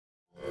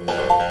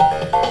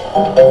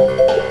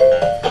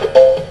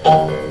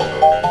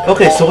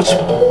Okay, so what do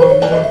we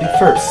want to do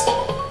first?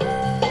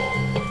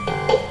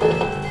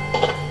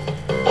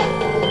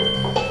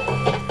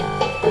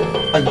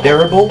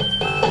 Unbearable?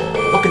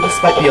 Okay,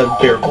 this might be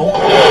unbearable.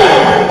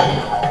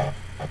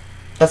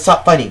 That's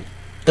not funny.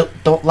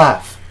 Don't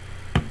laugh.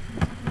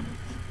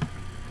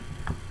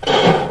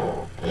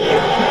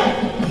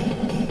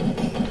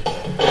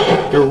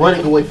 You're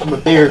running away from a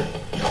bear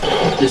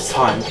this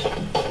time.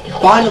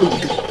 Finally!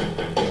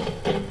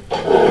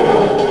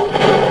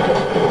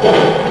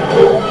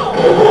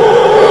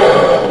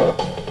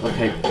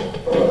 Okay.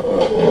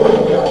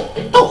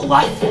 Don't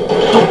laugh!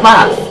 Don't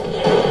laugh!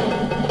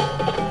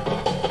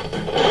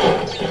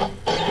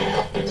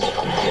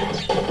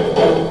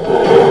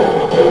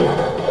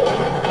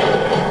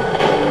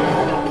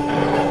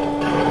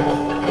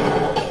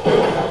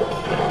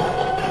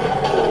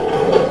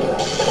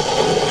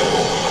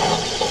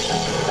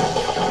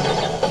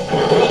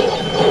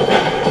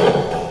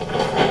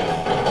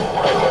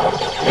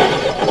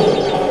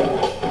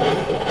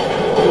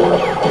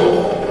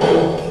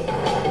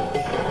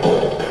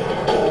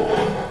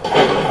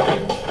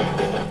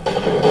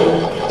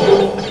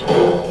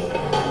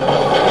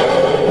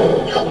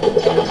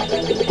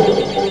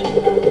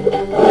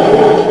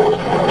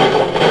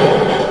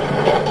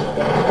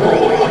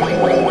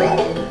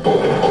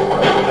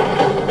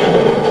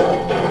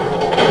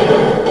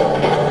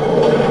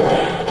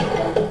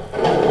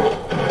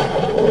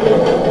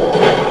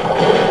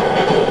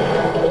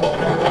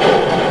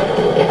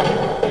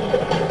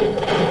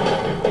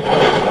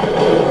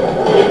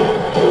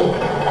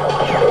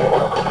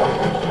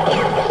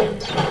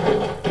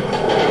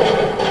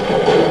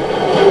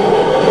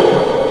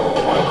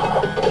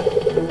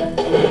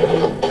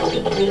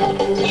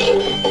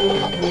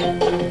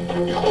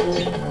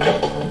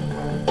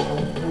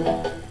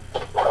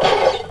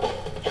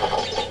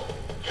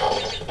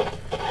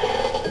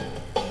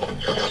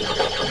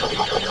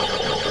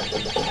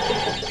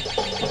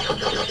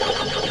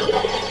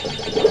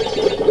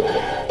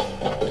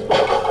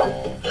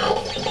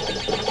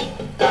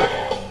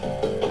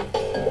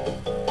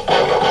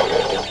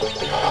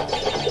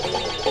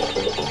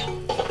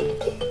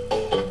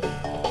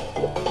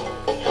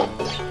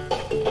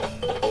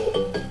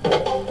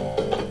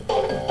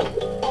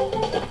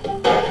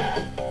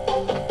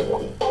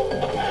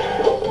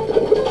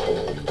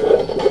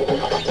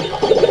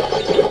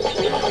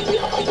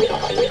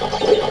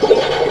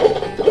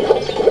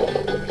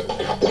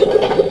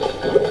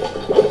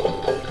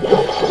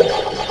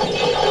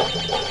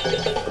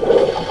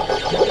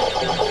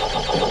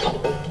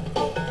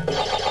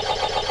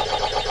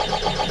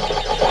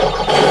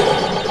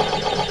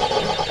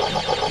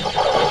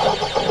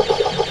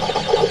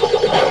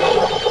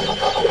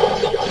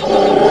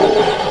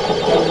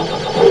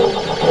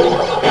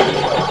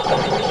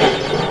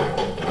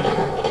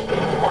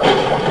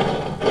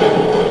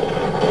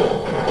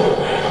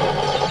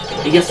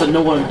 I guess I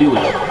know what I'm doing.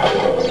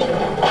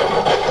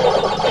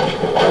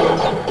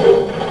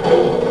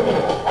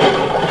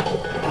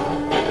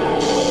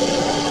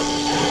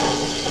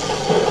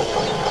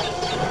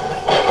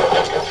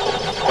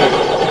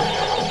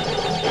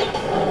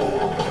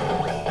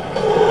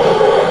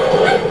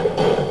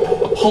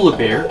 A polar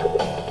bear?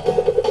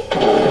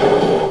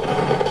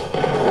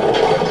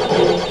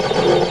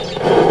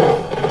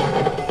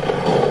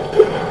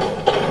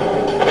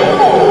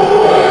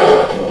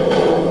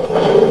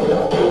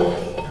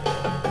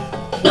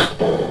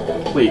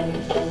 Wait.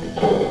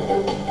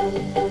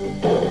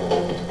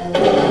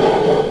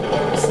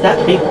 Is that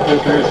big polar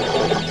bear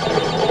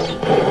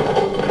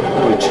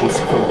going to chase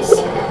from his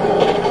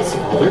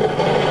father?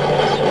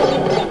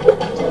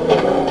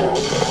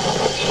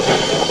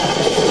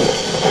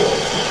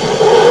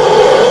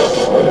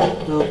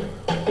 No.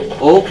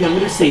 Okay, I'm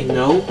gonna say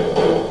no.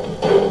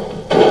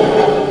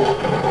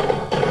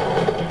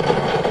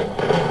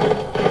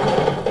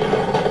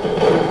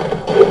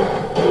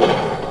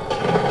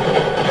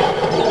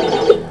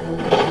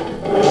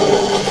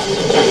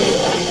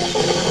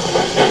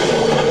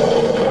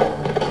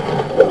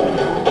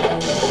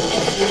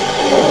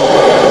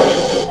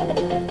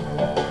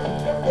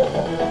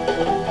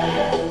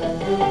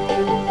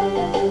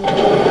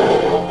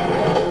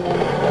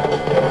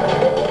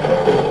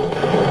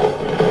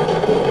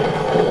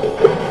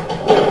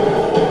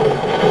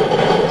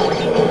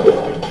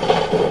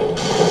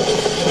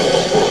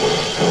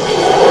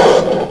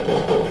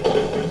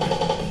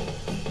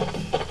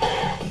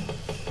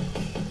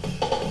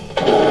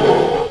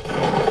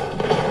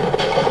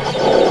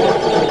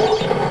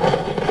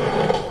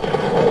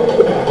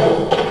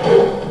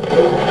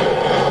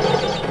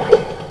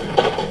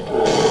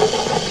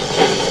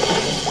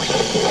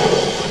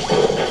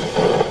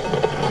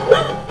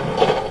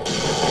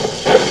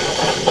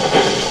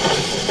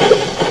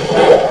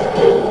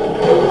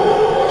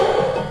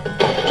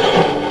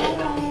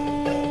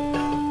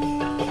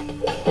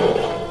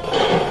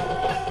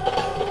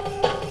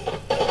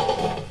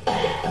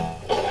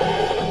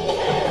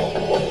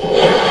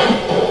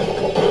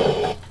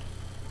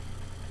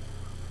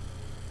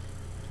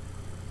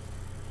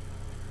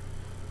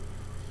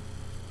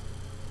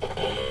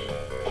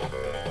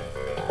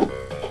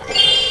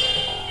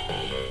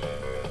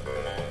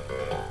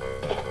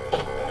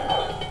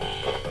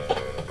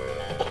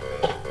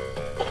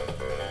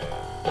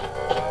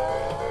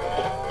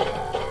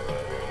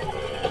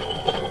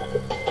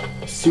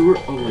 Sooner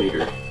or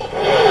later.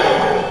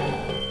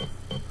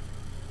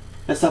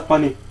 That's not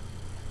funny.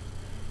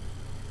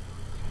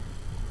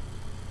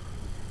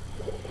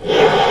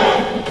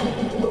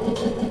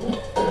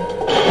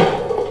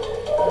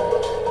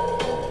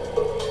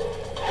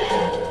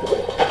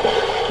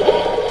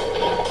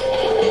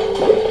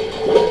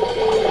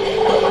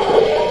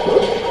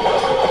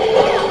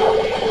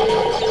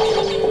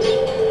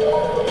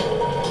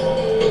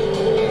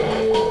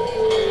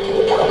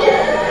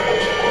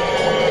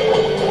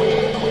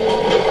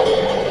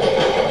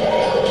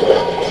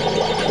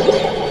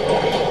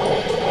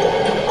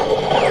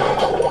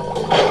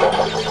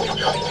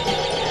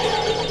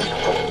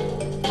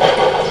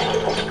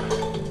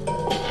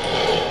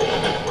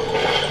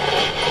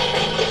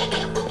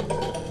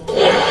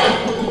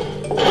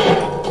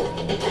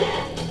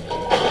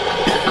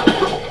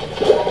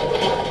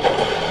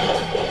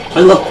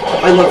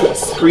 I love that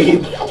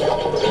scream.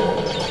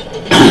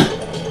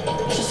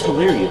 It's just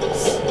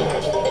hilarious.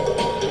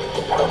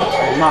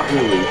 Well, not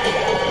really.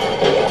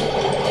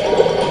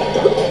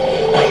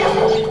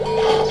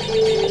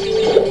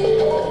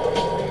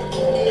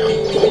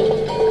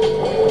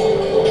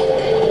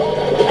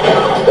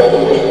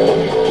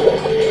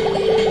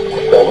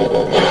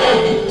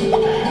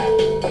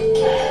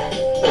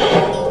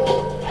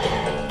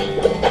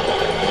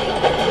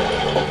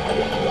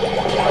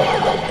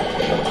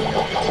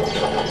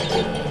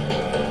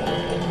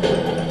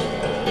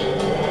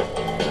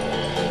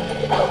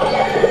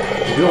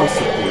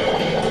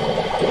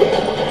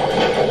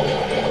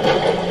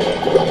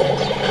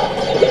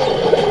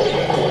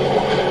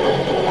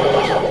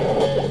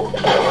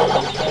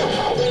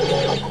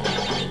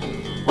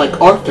 Like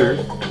Arthur,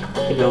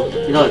 you know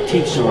that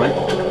TV show, right?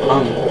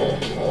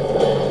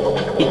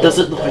 He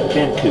doesn't look like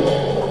Bandicoot.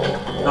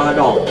 Not at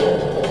all.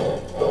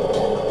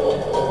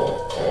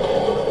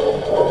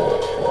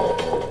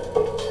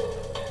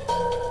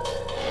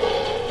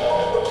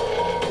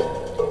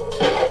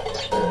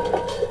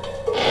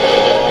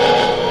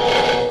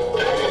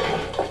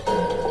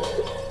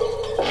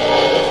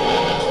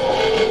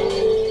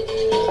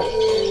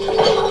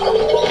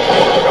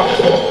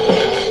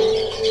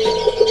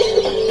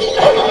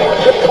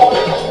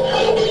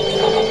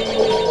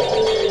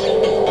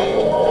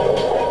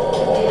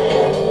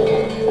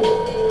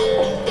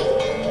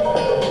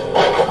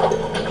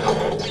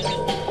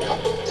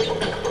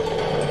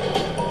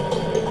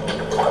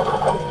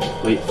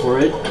 Wait for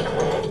it.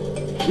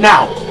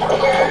 Now!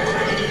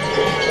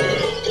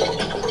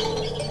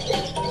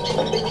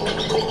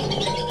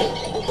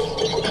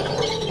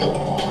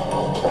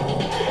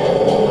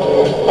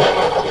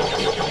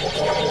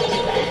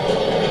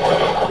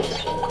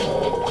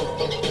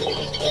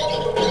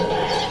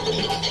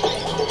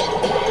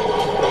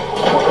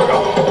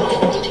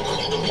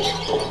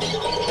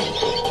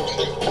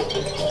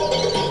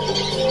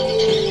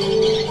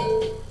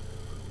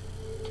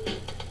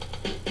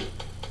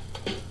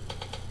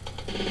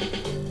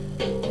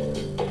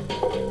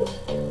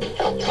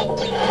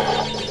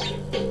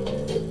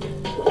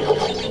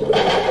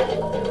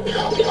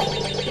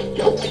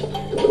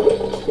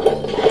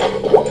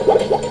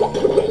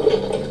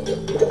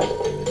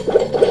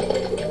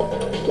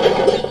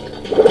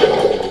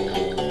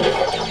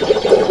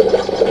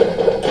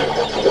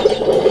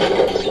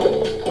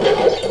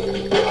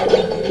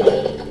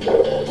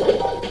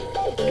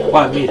 Oh,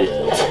 I made it.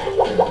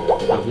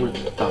 I won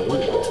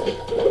it.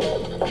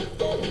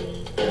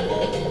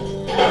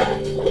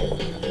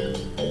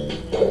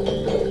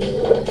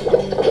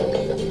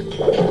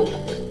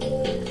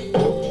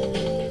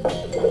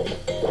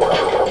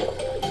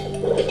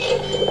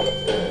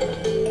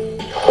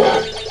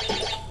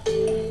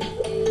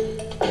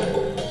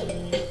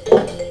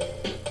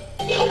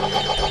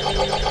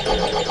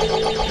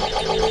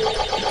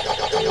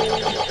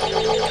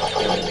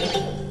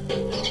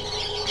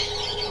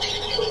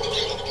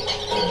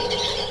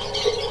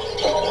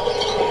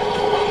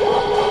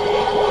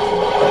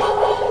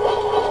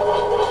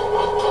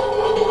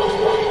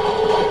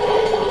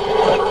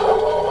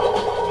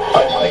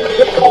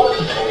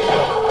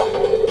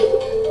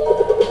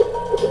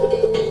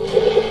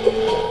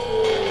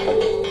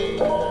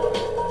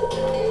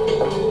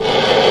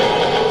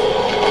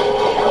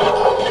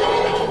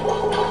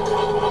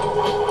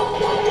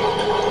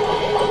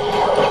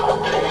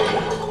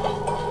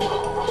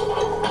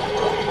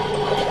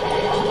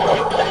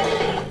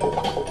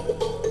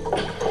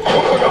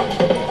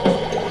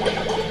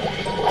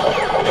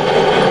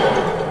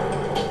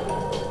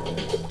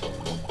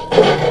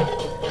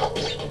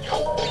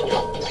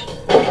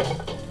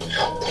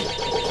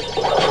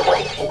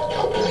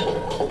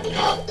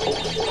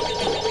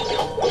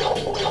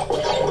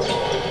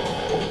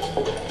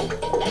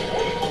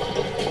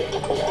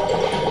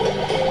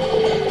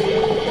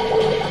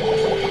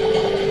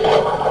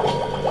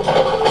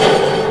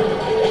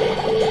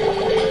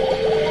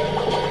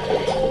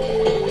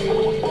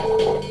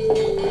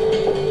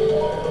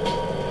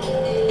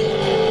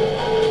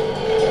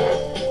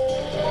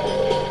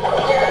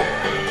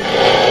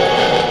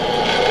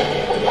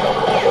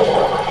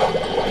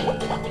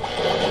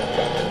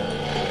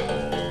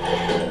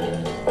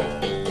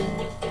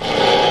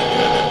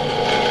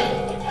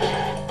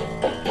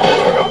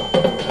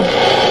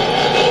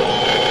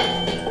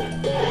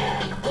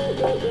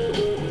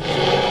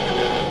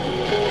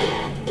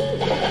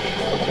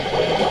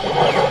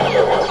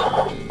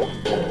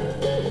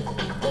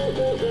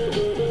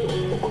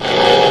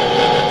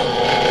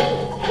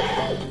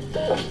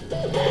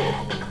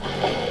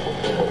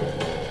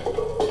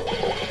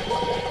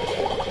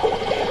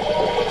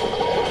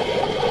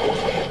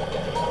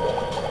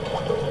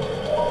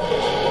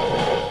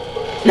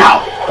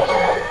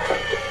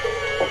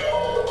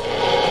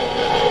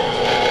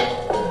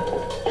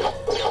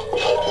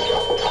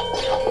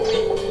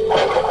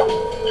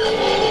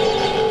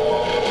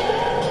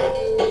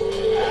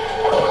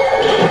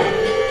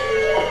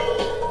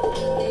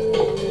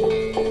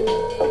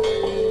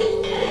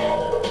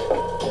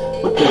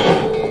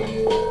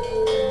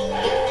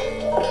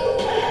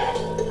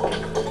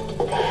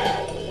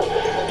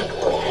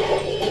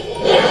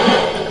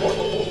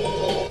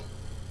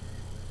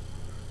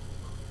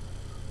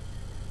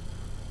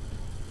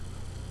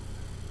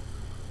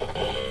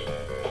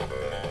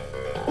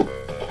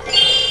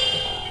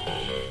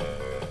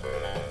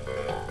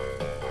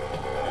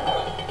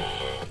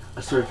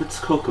 Sorry, if it's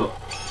Coco.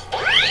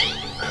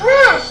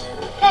 Crash!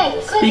 Thank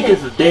Speak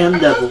goodness. as a damn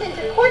devil. I looked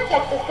into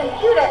Cortex's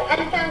computer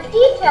and found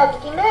detailed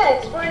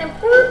schematics for an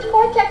improved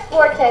Cortex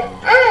vortex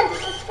and a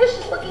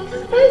suspicious-looking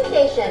space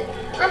station.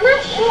 I'm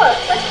not sure,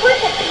 but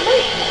Cortex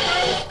might be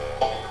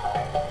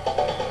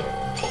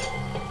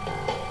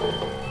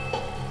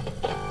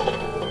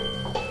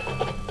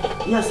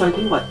trying. Yes, I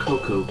do like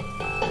Coco.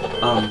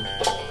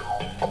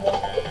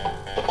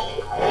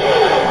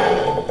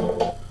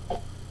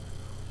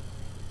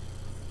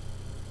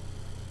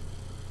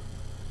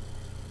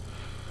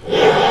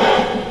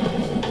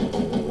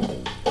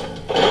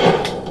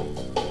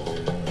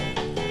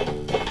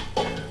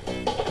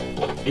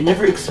 It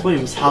never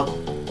explains how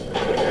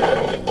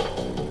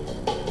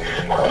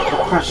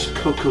Crash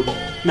Coco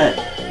met.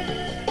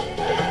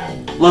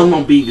 Let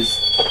alone being his...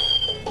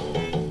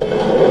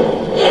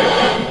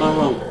 Let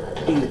alone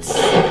being its...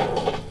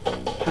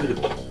 having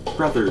a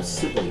brother or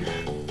sibling.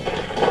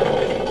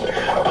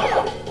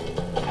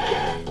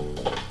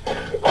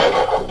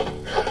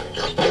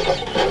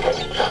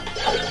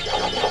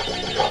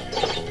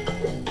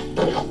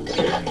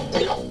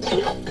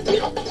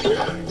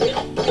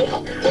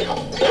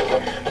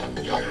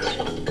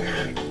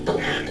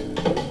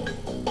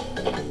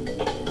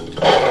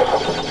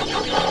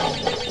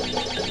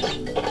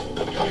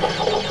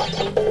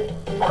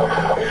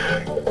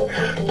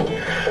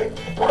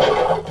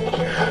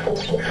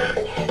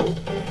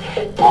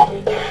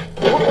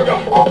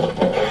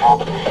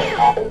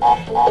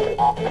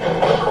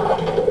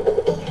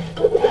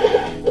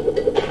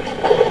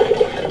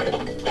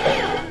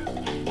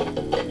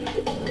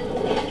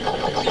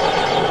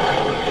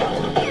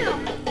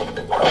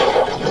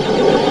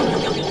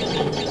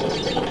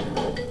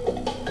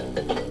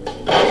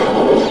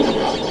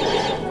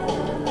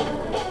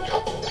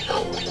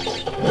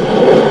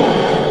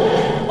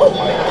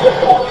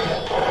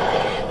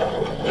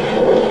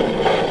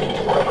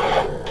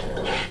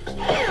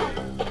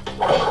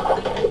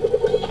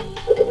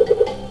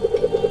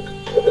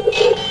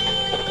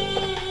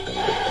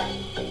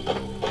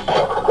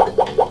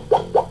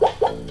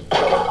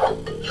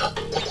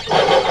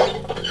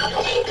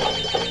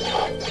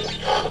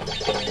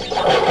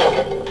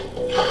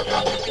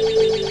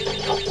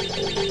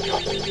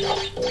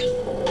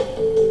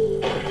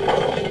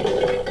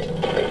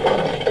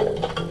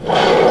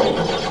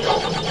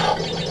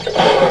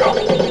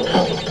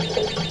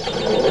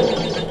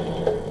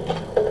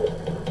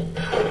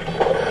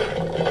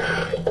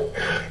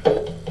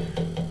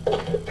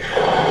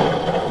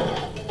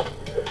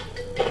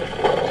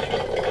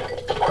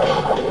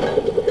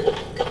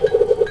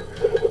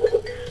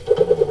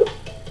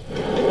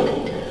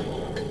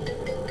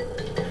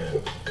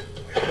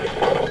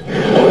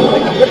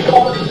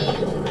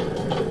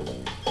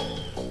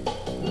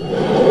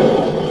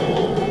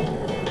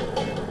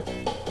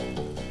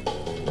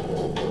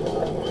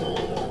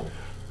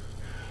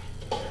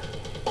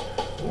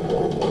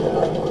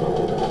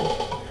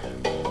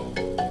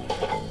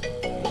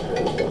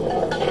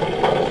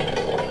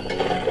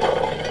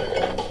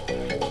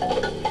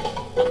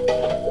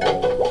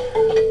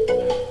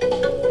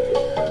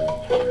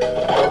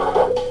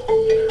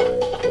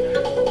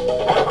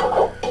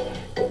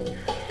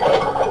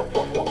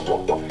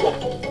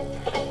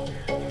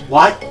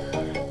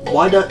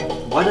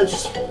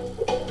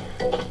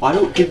 Why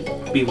don't give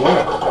me one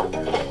of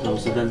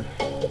those and then...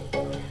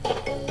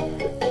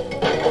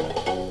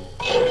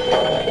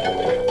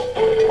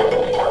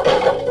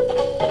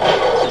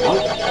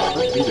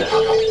 Let's do that.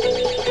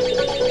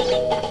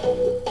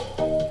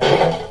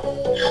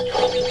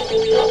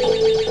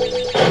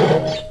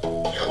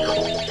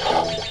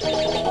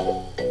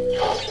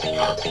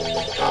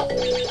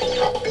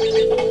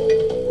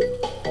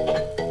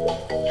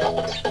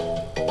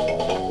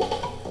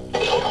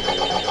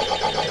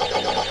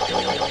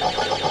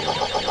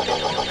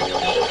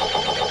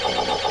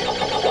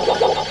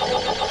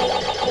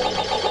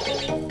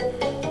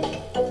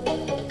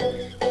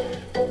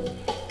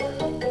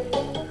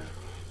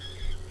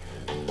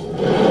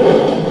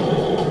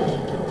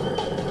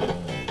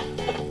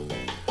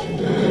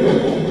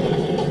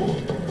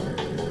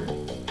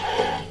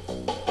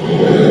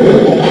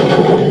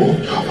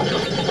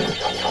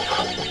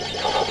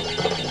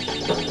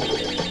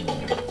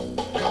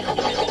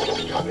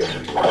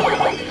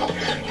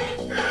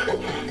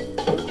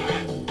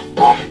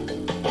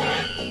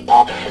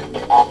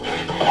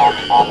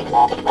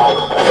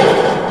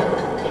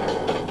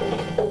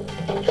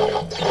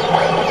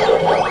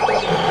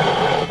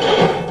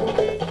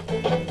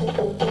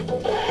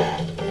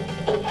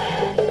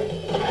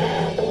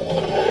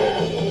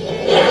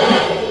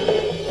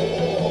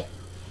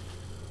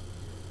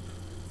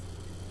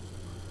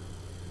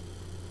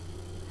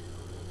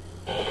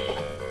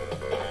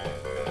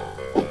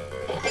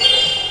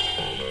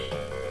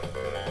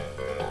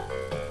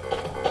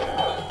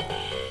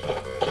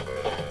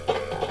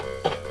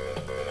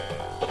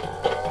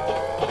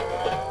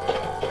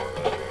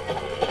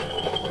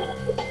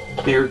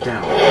 Bear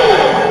down.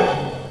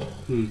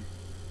 You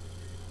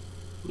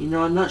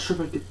know, I'm not sure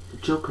if I get the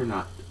joke or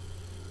not.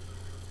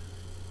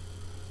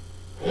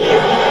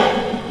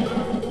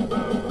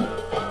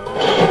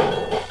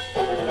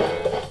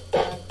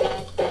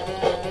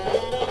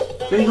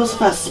 There he goes with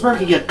that smirk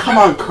again. Come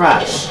on,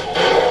 Crash.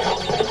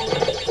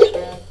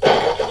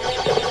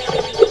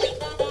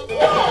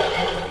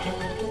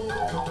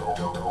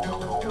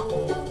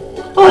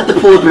 Oh, the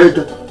polar bear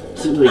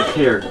doesn't really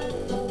care.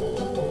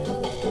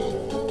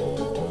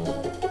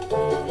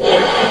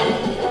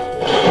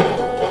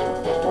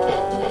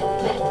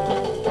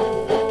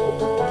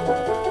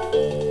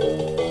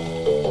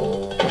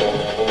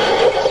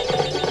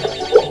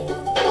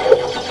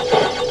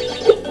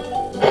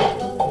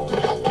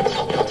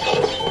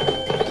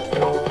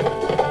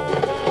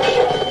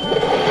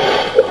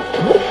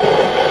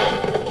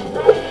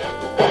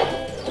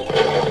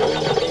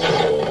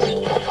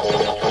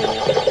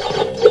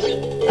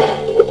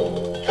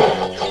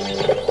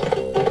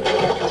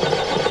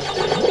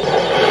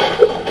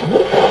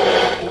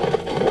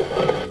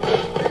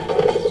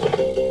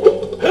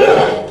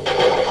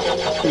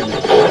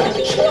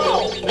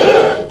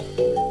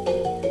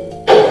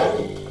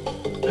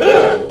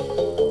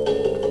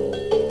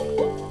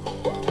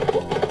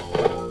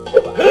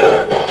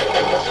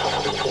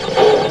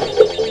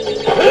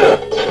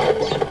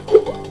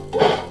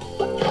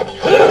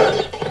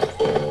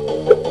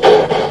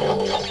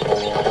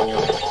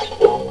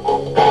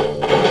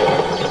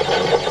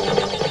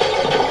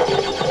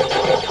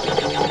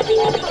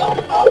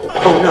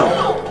 Oh no!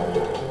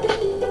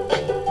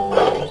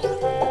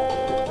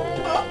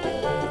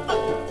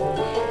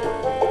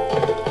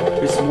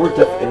 There's more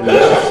death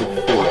enemies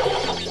before.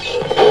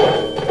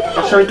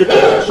 I'm trying to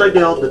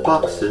get all the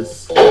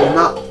boxes. I'm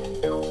not.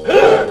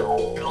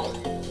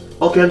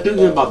 Okay, I'm doing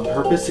it on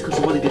purpose because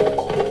I want to get.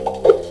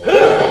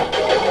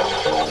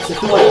 Because I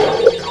feel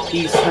like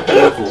these type of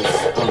levels,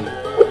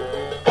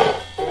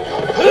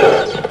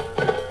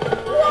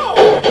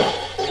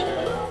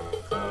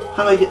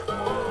 how do I get?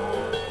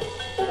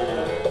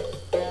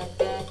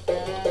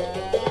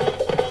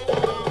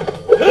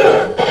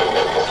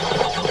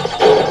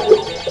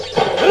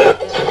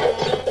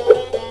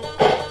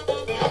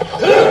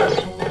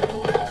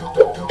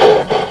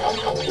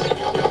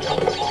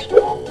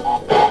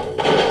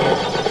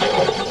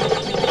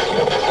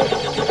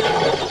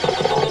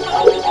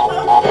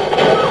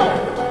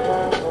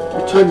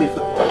 Me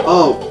for,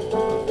 oh,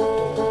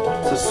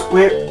 it's a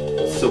square,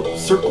 so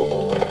circle.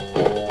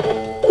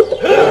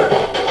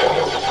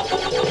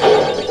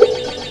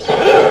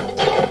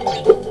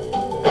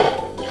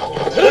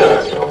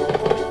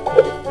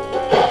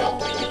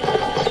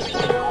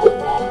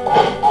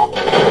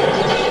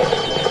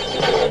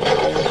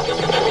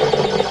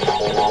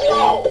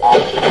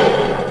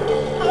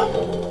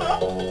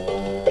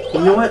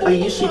 You know what? I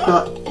usually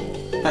thought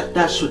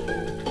that should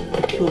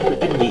kill the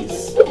enemies.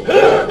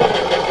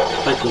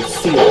 Like those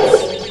seals.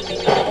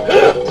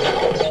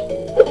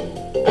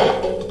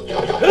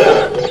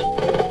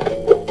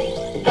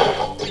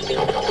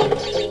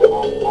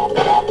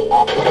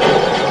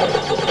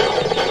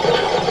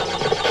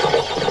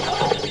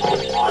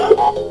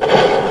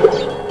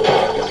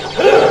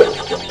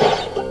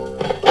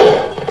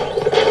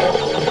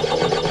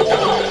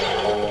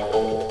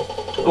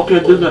 Okay,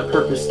 I'm doing that on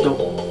purpose,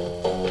 don't.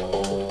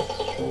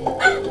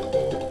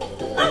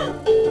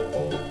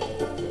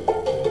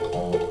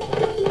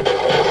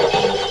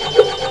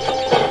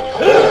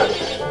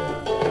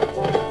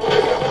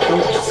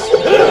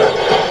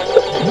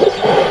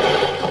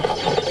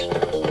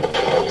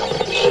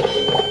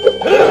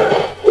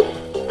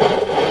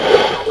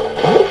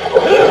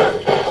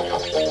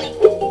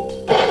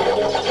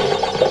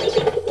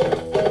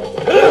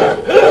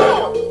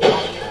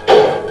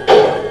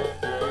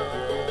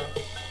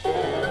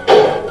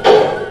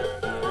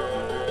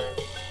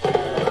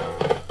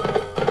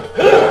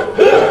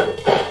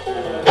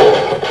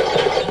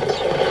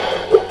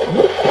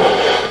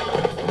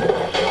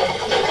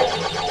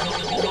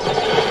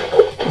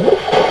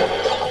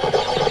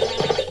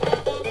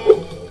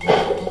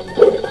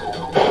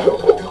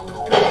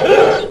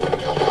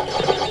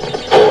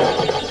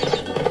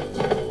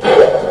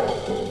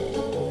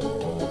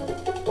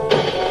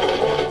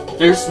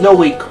 There's no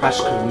way Crash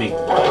could make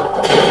that.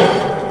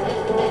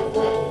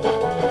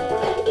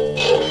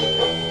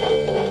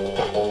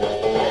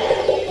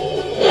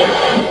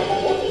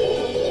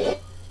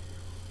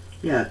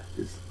 Yeah,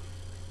 it's...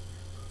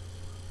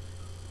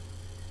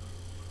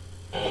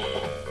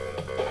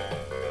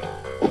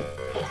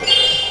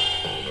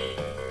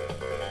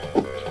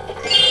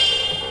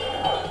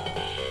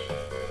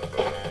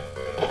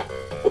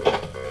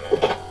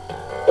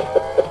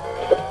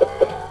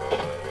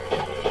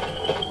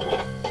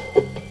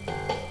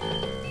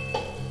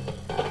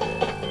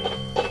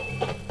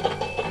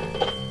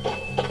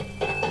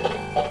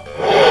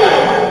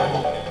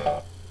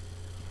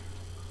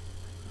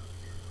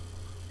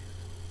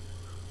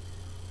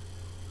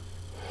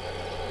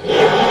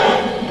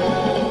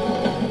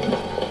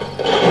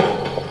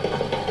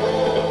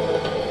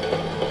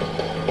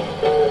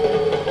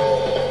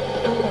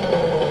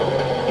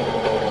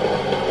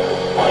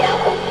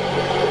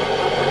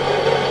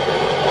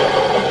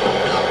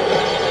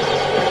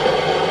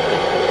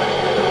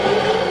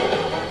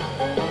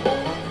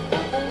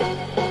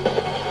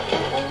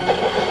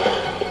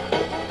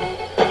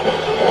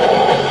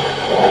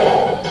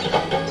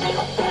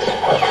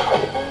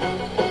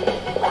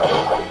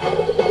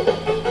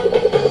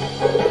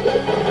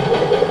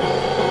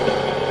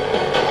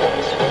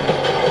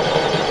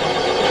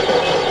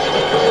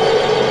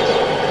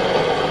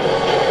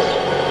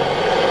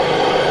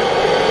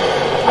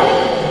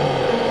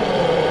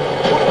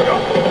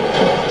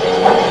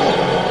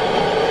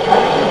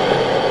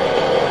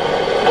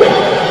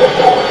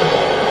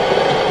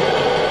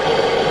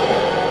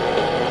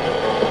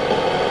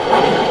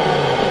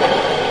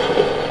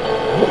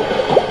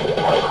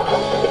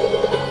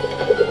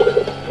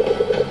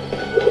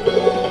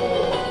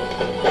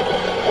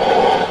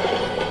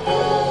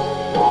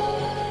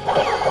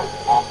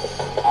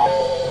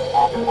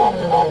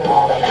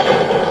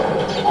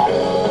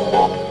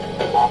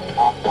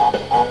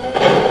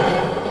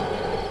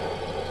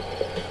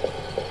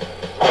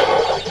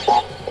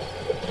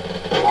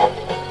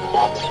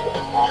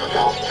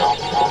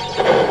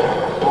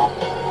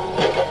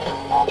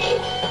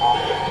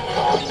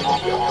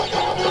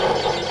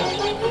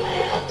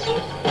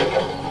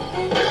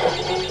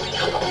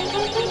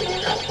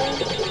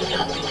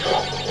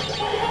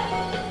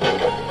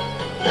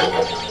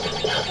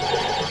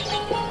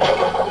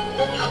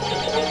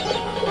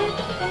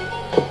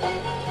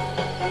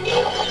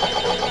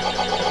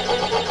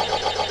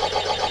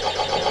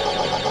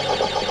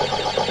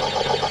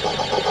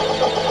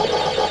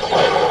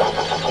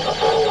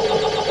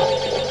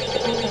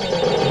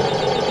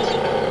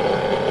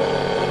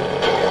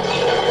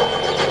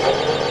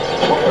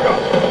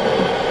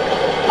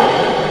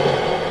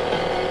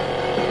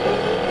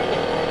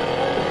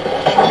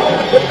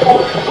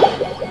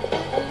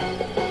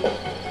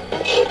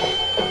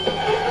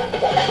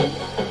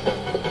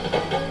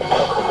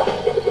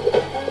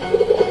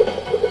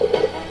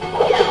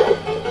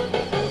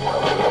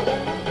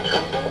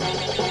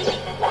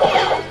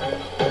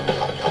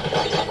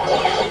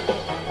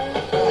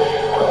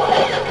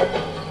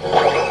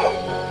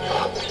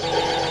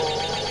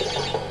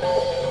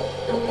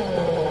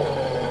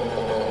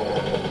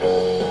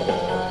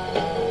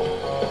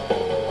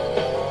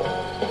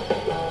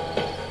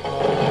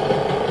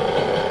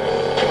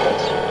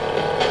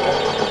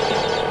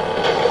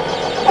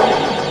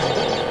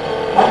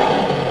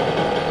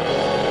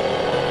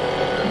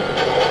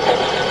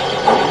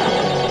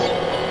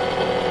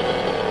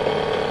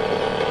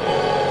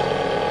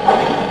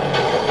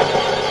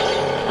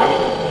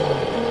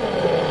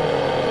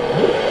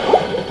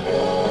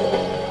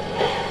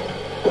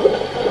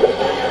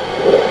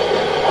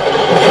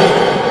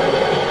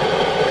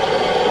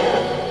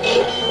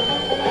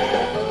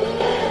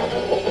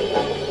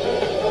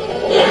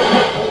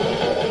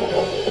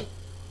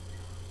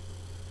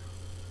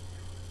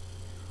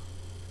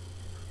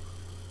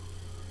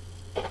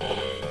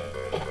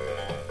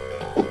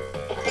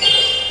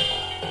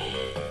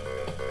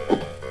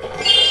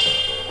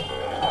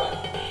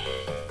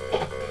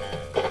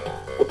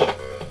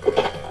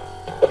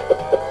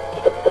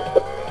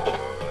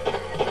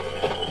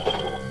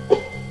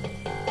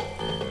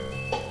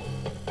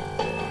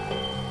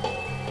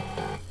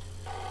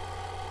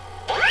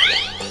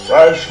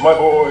 Crash, my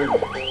boy,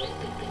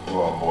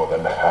 you are more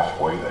than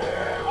halfway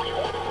there.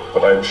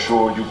 But I'm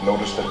sure you've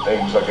noticed that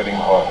things are getting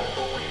harder.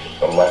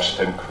 The last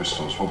 10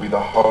 crystals will be the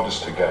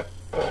hardest to get.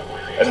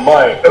 And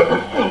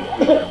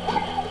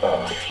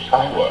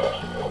our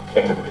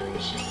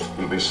enemies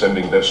will be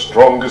sending their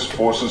strongest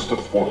forces to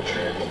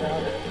fortune.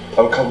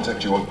 I'll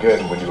contact you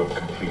again when you have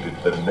completed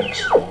the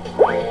next one.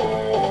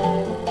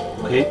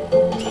 Okay.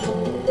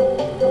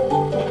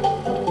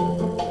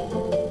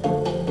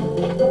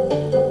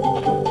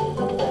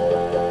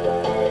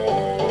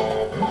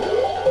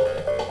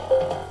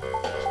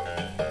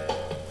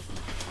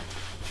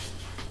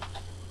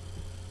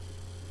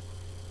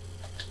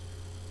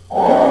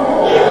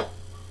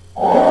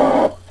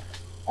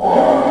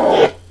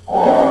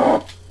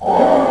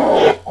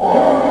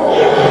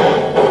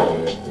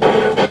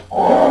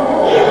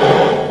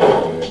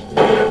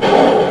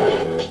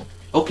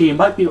 Okay, you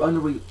might be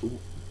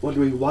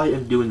wondering why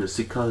I'm doing this,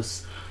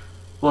 because,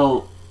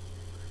 well,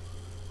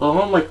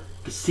 unlike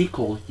the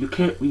sequel, you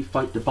can't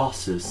refight the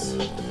bosses. So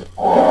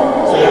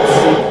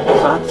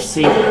I have to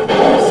save the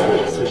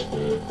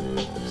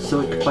bosses,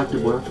 so I can fight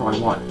them wherever I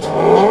want.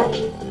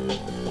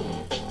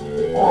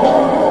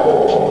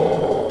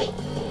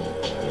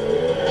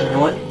 You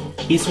know what?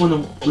 He's one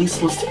of the least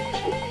supposed to...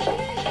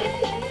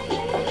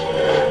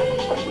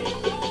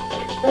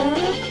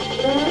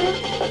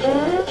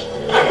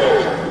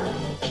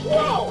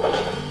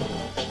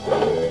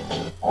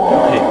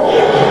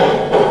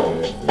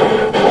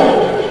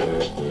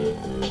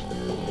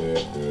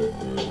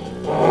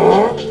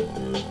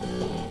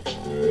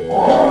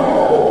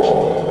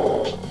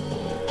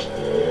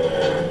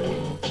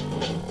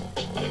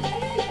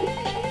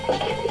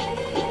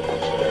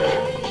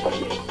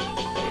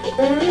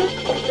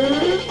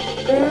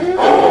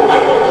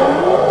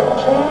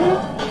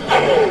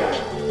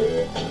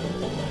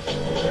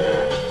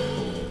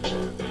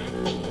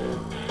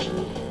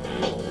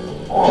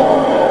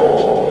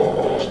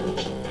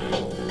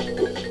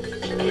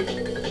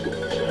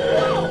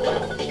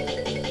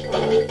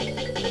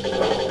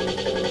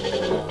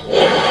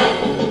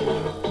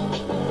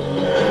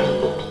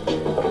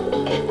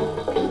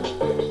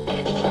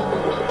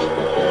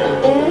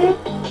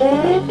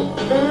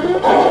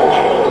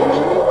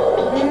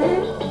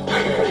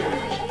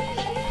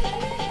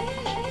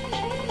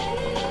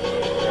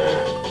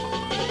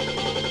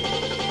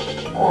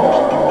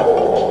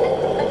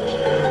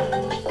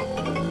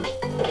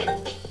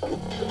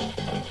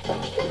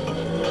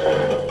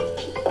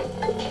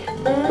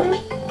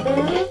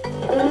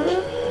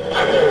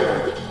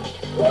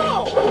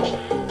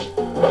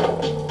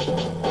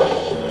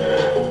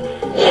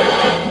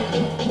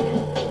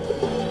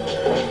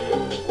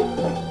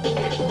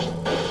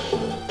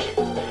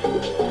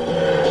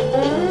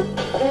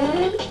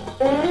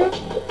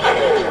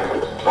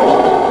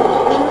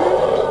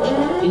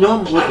 know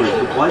I'm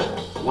wondering,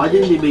 why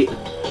didn't they make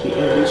the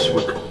animation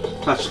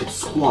where Crash gets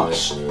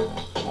squashed?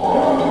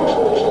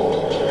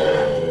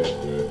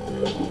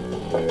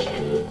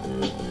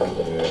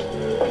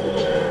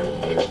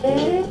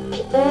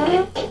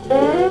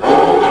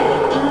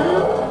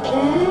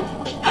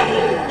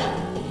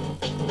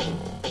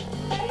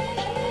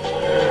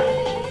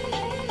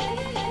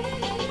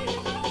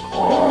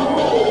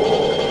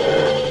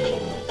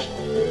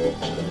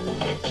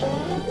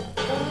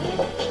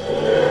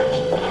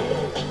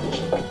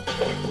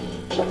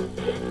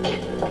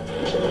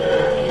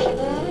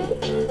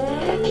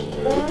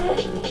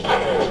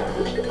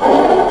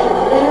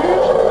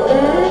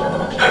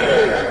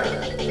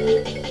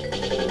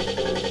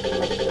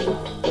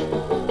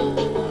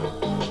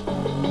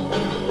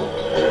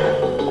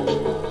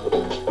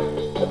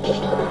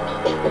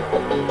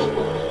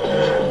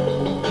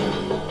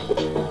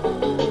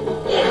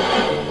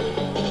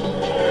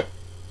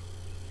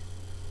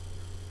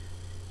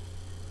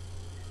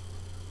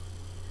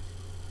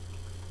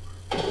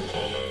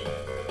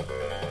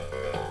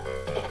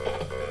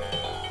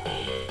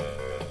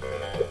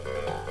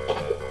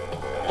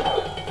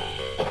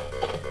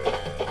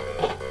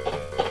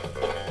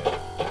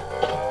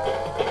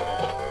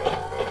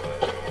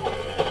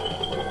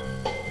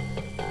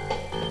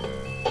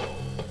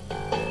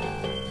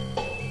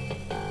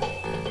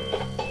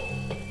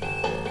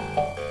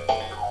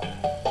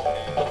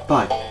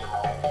 Bye.